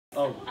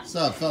What's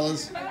up,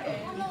 fellas?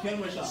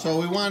 So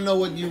we want to know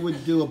what you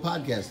would do a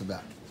podcast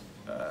about.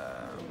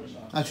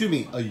 Excuse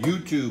me, a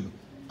YouTube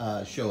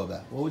show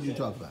about. What would you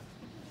talk about?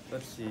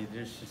 Let's see,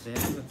 there's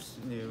Shazam that's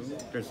new.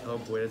 There's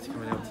Hellboy that's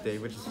coming out today,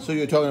 which is... So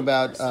you're talking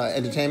about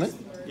entertainment?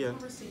 Yeah.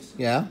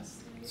 Yeah?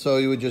 So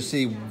you would just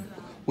see,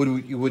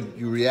 would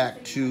you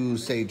react to,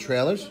 say,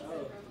 trailers?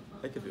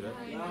 I could do that.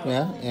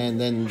 Yeah?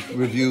 And then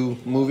review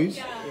movies?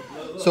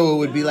 So it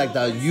would be like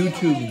the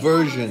YouTube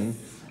version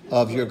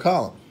of your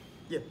column?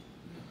 Yeah.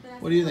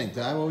 What do you think,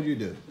 Ty? What would you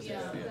do?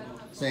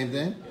 Same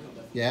thing?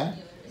 Yeah?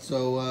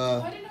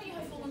 So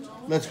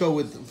let's go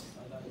with,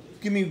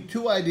 give me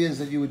 2 ideas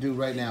that you would do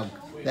right now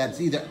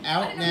that's either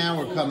out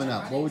now or coming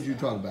up. What would you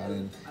talk about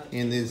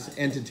in this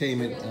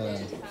entertainment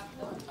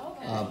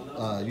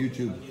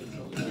YouTube?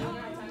 Maybe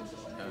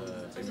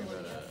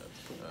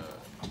about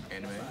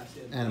anime.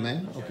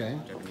 Anime, okay.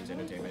 Japanese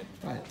entertainment.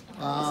 Right.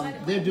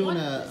 They're doing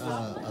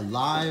a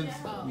live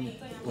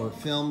or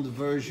filmed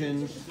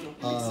version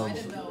of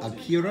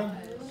Akira.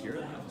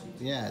 Akira?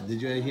 Yeah, did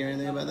you hear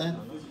anything about that?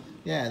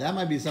 Yeah, that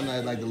might be something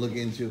I'd like to look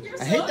into.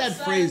 I hate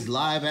that phrase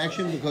live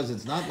action because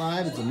it's not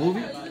live, it's a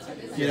movie.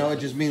 You know, it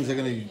just means they're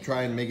going to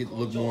try and make it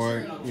look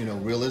more,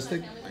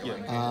 realistic.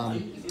 Yeah.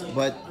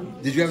 But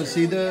did you ever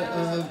see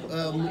the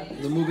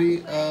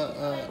movie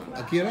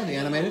Akira, the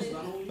animated?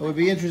 It would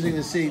be interesting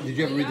to see. Did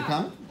you ever read the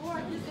comic?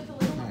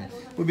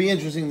 It would be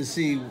interesting to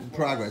see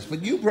progress.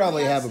 But you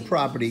probably have a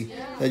property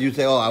that you'd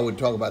say, oh, I would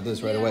talk about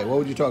this right away. What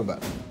would you talk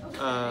about?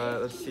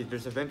 Let's see,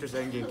 there's Avengers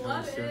Endgame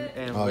coming soon,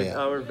 and Oh, with yeah.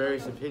 our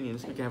various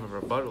opinions, we can have a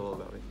rebuttal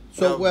about it.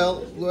 So,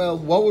 well,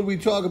 what would we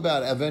talk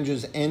about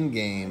Avengers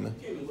Endgame?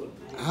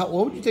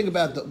 What do you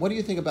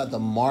think about the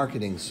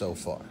marketing so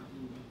far?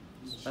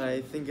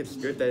 I think it's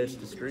good that it's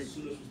discreet.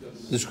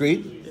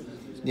 Discreet?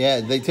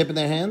 Yeah, they tipping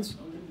their hands?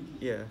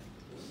 Yeah.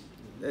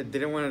 They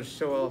didn't want to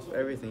show off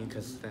everything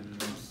because then...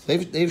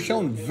 They've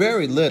shown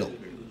very little,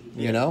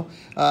 you know.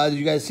 Did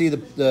you guys see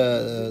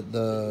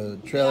the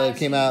trailer that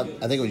came out?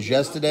 I think it was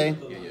yesterday,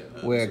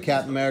 where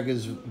Captain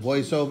America's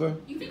voiceover.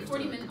 You think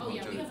 40 minutes? Oh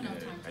yeah, we have enough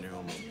time. I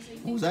know.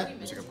 What was that?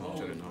 It's like a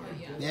punch in heart.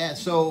 Yeah.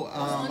 So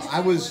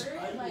I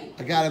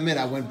gotta admit,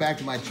 I went back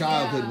to my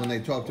childhood when they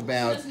talked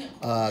about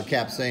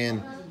Cap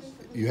saying,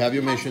 "You have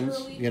your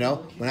missions." You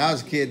know, when I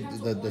was a kid,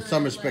 the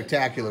Summer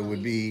Spectacular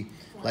would be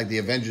like the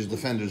Avengers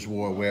Defenders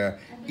War, where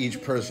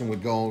each person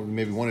would go,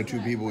 maybe 1 or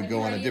 2 people would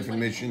go on a different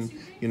mission,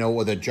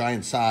 or the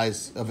giant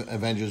size of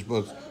Avengers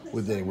books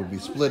they would be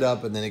split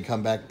up and then they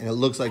come back, and it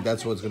looks like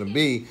that's what it's going to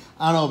be.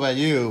 I don't know about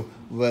you,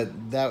 but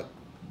that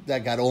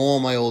got all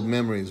my old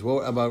memories.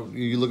 What about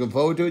you? Looking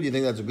forward to it? You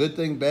think that's a good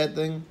thing, bad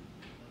thing?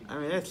 I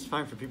mean, it's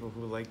fine for people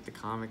who like the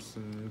comics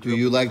and... Do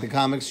you like the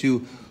comics?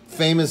 You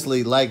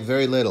famously like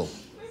very little.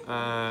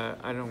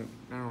 I'm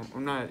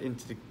not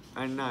into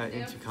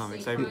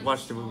comics. I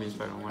watch the movies,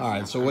 but I don't watch. All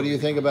right. So what do you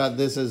think about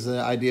this as an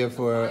idea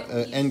for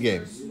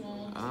Endgame?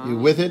 You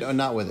with it or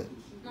not with it?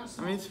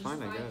 I mean, it's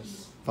fine, I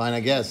guess. Fine, I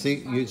guess.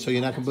 See, so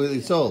you're not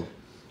completely sold.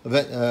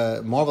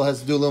 Marvel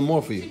has to do a little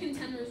more for you.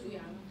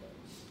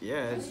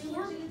 Yeah, it's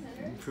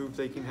proof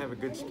they can have a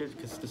good script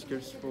because the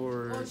scripts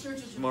for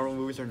Marvel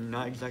movies are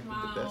not exactly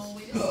the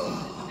best.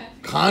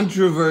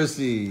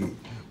 Controversy.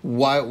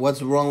 Why?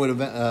 What's wrong with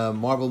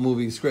Marvel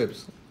movie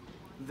scripts?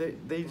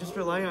 They just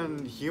rely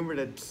on humor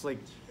that's like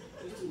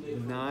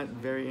not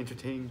very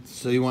entertaining.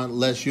 So you want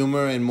less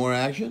humor and more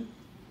action,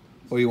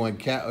 or you want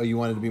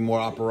it to be more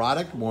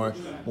operatic, more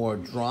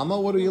drama?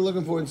 What are you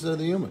looking for instead of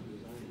the humor?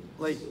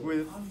 Like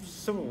with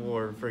Civil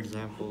War, for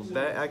example,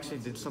 that actually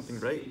did something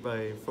right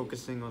by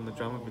focusing on the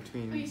drama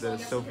between the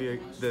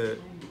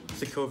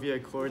Sokovia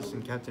Accords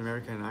and Captain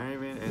America and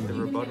Iron Man and the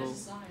rebuttal,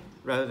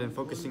 rather than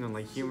focusing on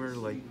like humor.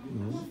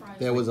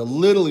 There was a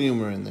little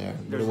humor in there,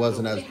 but it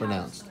wasn't as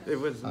pronounced. It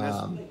was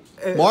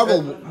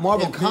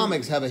Marvel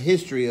Comics have a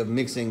history of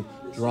mixing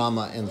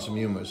drama and some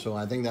humor, so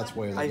I think that's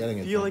where they're getting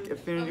it. I feel from. like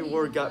Infinity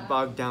War got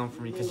bogged down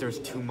for me because there was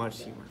too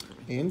much humor for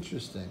me.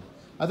 Interesting.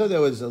 I thought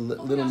there was a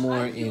little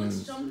more in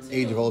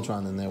Age of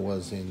Ultron than there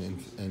was in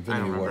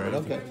Infinity War. But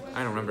okay. I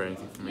don't remember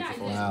anything from Age of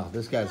Ultron. Wow,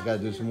 this guy's got to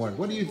do some work.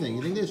 What do you think?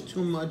 You think there's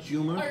too much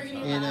humor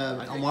in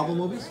Marvel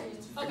movies?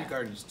 I think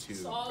Guardians 2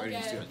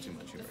 had too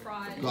much humor.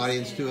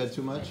 Guardians 2 had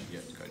too much? Yeah,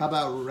 How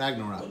about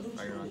Ragnarok?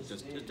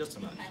 just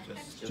enough.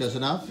 Just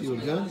enough? You were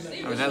good?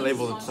 I mean, that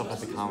labeled itself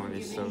as a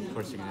comedy, so of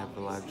course you can have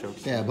the live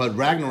jokes. Yeah, but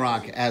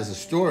Ragnarok as a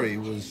story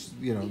was,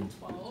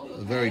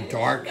 a very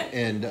dark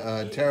and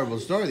terrible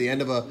story. The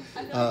end of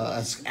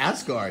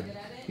Asgard.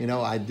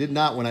 I did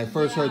not, when I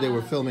first heard they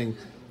were filming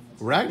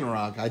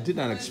Ragnarok, I did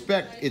not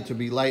expect it to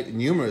be light and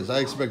humorous.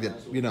 I expected,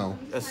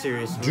 a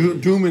serious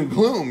doom and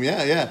gloom.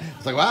 Yeah.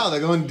 It's like, wow, they're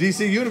going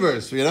DC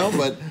Universe,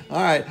 But,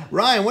 all right.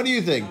 Ryan, what do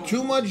you think?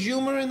 Too much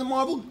humor in the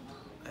Marvel?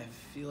 I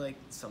feel like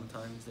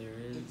sometimes there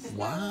is.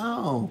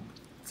 Wow.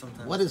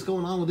 Sometimes. What is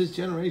going on with this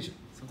generation?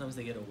 Sometimes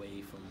they get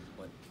away from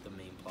what the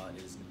main plot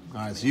is. All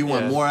right, so you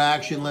want more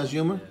action, less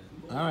humor?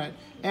 All right.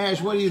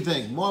 Ash, what do you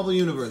think? Marvel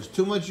Universe,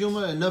 too much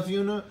humor, enough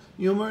humor,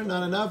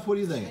 not enough? What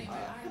do you think?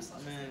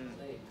 Man,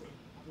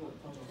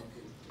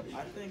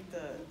 I think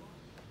that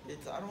it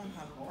I don't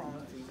have a problem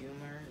with the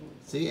humor.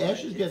 See,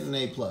 Ash is getting an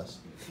A+.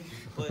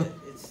 But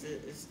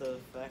it's the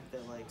fact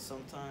that like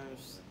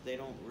sometimes they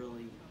don't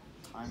really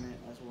time it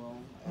as well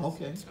as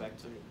Okay.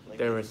 expected. Like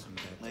There was some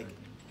bad like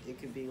it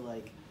could be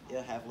like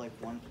it'll have like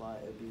one plot,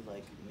 it'd be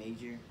like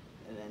major,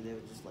 and then they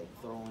would just like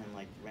throw in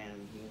like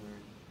random humor.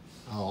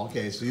 Oh,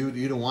 okay. So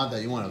you don't want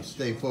that. You want to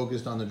stay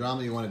focused on the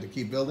drama. You want it to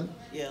keep building.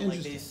 Yeah, like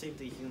Interesting. they save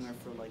the humor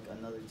for like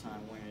another time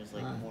where it's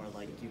like Alright. more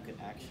like you could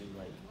actually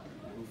like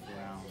goof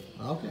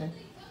around. Okay.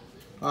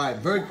 All right.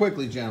 Very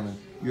quickly, gentlemen.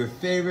 Your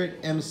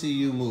favorite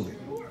MCU movie?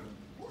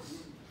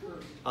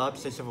 I'd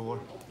say Civil War.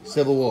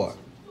 Civil War.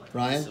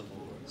 Ryan? Civil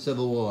War.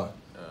 Civil War.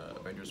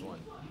 Avengers 1.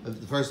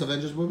 The first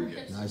Avengers movie?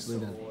 Nicely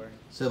done. War.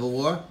 Civil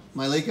War.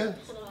 Malika?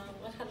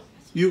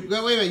 You wait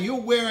a minute. You're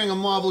wearing a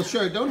Marvel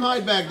shirt. Don't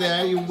hide back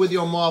there. You with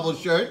your Marvel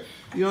shirt.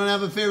 You don't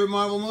have a favorite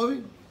Marvel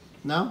movie?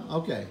 No.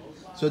 Okay.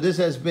 So this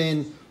has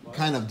been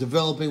kind of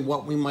developing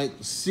what we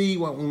might see,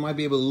 what we might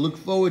be able to look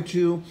forward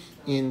to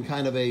in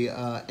kind of a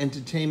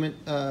entertainment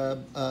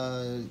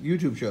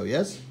YouTube show.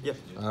 Yes. Yep.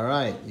 All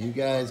right. You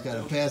guys got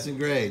a passing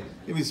grade.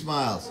 Give me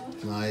smiles.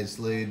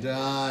 Nicely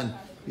done.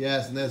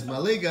 Yes, and there's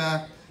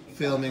Malika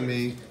filming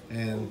me,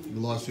 and the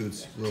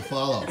lawsuits will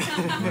follow.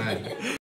 All right.